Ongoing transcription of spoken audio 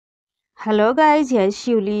Hello guys, here is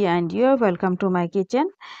Shivli and you are welcome to my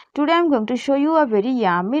kitchen. Today I am going to show you a very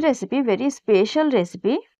yummy recipe, very special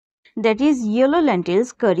recipe, that is yellow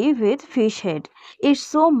lentils curry with fish head. It's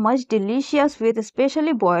so much delicious with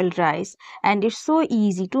especially boiled rice and it's so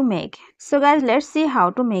easy to make. So guys, let's see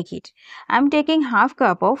how to make it. I'm taking half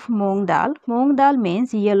cup of moong dal. Moong dal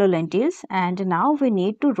means yellow lentils, and now we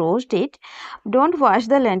need to roast it. Don't wash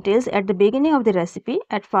the lentils at the beginning of the recipe.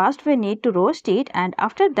 At first we need to roast it and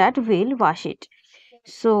after that we'll wash it.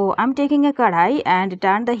 So I'm taking a kadai and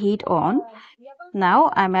turn the heat on.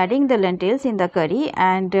 Now I'm adding the lentils in the curry,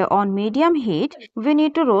 and on medium heat we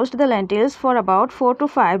need to roast the lentils for about 4 to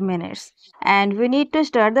 5 minutes, and we need to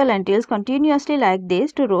stir the lentils continuously like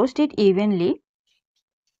this to roast it evenly.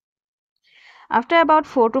 After about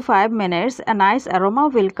 4 to 5 minutes a nice aroma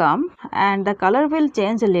will come and the color will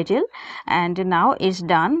change a little, and now it's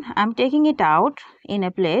done. I'm taking it out in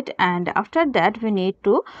a plate, and after that we need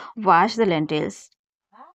to wash the lentils.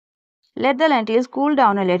 Let the lentils cool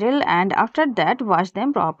down a little and after that wash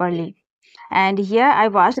them properly. And here I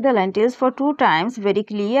washed the lentils for 2 times very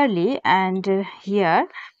clearly, and here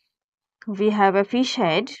we have a fish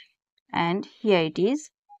head, and here it is.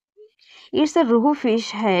 It's a rohu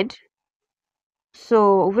fish head.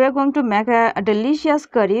 So we are going to make a delicious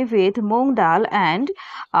curry with moong dal and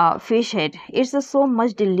fish head. It's a so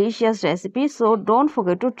much delicious recipe, so don't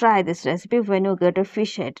forget to try this recipe when you get a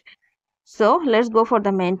fish head. So let's go for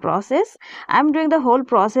the main process. I'm doing the whole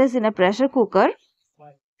process in a pressure cooker.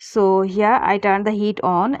 So here I turn the heat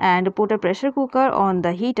on and put a pressure cooker on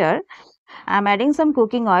the heater. I'm adding some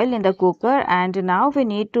cooking oil in the cooker, and now we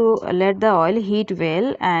need to let the oil heat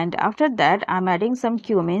well, and after that I'm adding some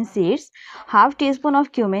cumin seeds. Half teaspoon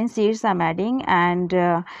of cumin seeds I'm adding, and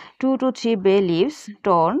 2 to 3 bay leaves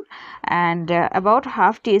torn, and about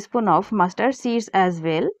half teaspoon of mustard seeds as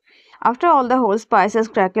well. After all the whole spices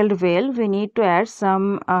crackled well, we need to add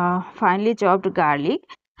some finely chopped garlic.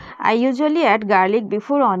 I usually add garlic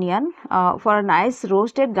before onion for a nice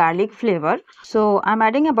roasted garlic flavor. So I'm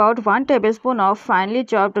adding about 1 tablespoon of finely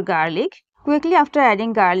chopped garlic. Quickly after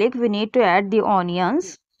adding garlic, we need to add the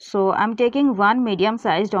onions. So I'm taking 1 medium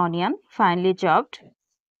sized onion finely chopped.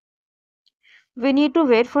 We need to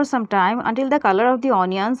wait for some time until the color of the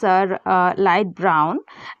onions are light brown,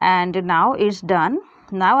 and now it's done.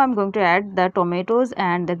 Now I'm going to add the tomatoes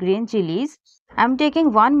and the green chilies. I'm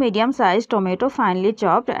taking 1 medium sized tomato finely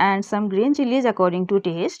chopped and some green chilies according to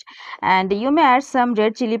taste, and you may add some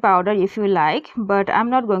red chili powder if you like, but I'm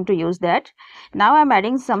not going to use that. Now I'm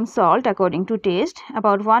adding some salt according to taste.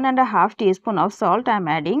 About 1.5 teaspoon of salt I'm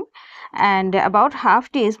adding, and about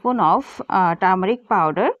half teaspoon of turmeric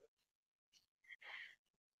powder.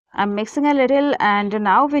 I'm mixing a little, and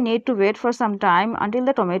now we need to wait for some time until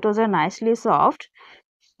the tomatoes are nicely soft.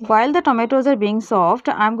 While the tomatoes are being soft,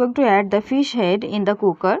 I'm going to add the fish head in the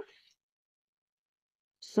cooker.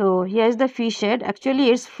 So here's the fish head. Actually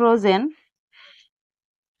it's frozen.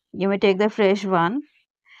 You may take the fresh one.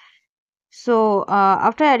 So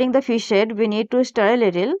after adding the fish head, we need to stir a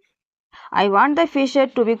little. I want the fish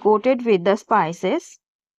head to be coated with the spices.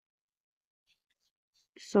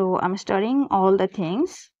 So I'm stirring all the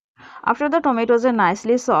things. After the tomatoes are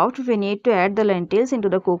nicely soft, we need to add the lentils into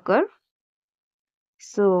the cooker.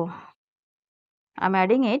 So I'm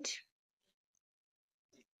adding it.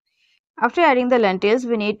 After adding the lentils,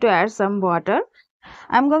 we need to add some water.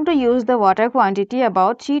 I'm going to use the water quantity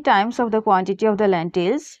about 3 times of the quantity of the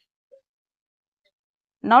lentils.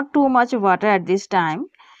 Not too much water at this time.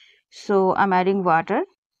 So I'm adding water.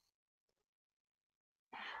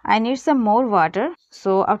 I need some more water.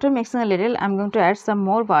 So after mixing a little, I'm going to add some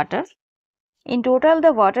more water. In total,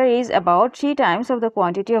 the water is about 3 times of the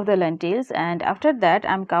quantity of the lentils, and after that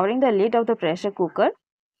I'm covering the lid of the pressure cooker.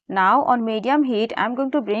 Now on medium heat, I'm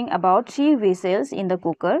going to bring about 3 whistles in the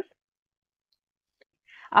cooker.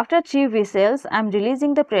 After 3 whistles, I'm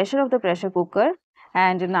releasing the pressure of the pressure cooker,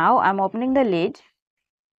 and now I'm opening the lid.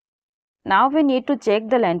 Now we need to check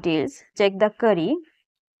the lentils, check the curry.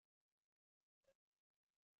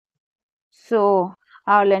 So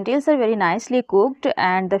our lentils are very nicely cooked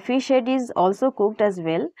and the fish head is also cooked as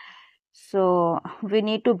well. So we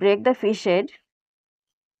need to break the fish head.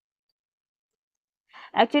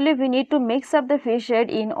 Actually, we need to mix up the fish head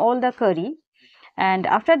in all the curry, and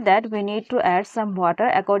after that we need to add some water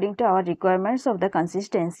according to our requirements of the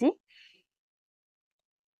consistency.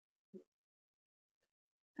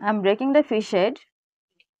 I'm breaking the fish head,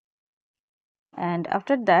 and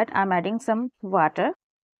after that I'm adding some water.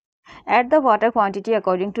 Add the water quantity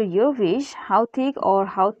according to your wish, how thick or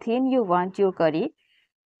how thin you want your curry.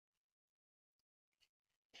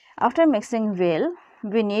 After mixing well,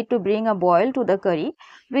 we need to bring a boil to the curry.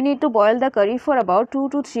 We need to boil the curry for about 2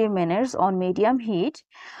 to 3 minutes on medium heat.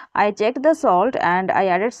 I checked the salt and I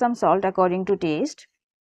added some salt according to taste.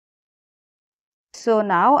 So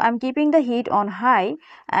now I'm keeping the heat on high,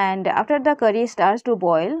 and after the curry starts to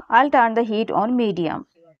boil, I'll turn the heat on medium.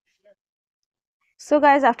 So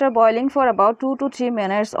guys, after boiling for about 2 to 3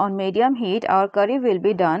 minutes on medium heat, our curry will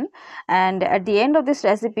be done. And at the end of this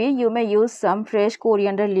recipe, you may use some fresh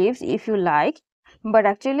coriander leaves if you like. But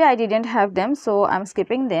actually I didn't have them, so I'm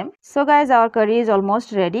skipping them. So guys, our curry is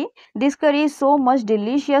almost ready. This curry is so much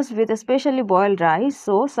delicious with especially boiled rice.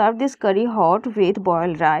 So serve this curry hot with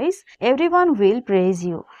boiled rice. Everyone will praise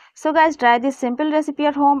you. So guys, try this simple recipe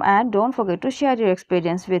at home and don't forget to share your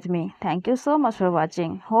experience with me. Thank you so much for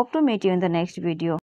watching. Hope to meet you in the next video.